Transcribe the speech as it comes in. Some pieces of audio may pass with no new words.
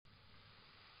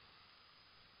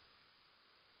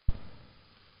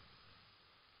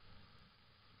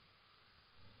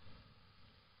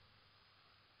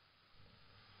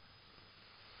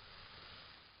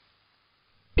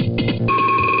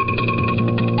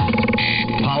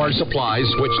supply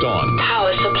switched on.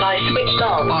 Power supply switched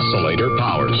on. Oscillator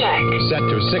powered. Check. Set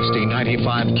to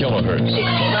 6095 kilohertz.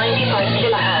 6095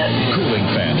 kilohertz. Cooling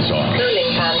fans on.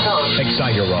 Cooling fans on.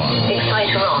 Exciter on.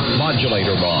 Exciter on.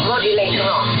 Modulator on. Modulator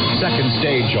on. Second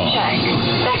stage on. Check.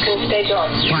 Second stage on.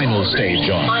 Final stage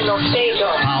on. Final stage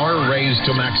on. Power raised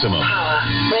to maximum. Power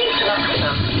raised to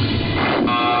maximum.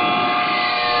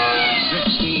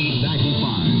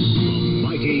 1695.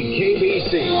 Mighty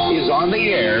KBC is on the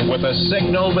air with a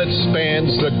signal that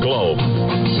spans the globe.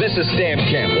 This is Stan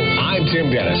Campbell. I'm Tim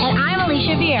Dennis. And I'm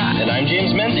Alicia Vieira. And I'm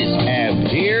James Menzies. And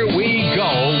here we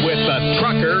go with the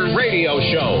Trucker Radio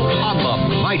Show on the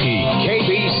Mighty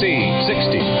KBC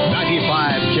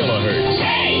 6095 kilohertz.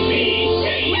 KBC.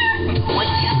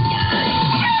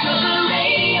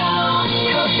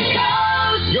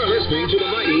 You're listening to the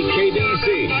Mighty KBC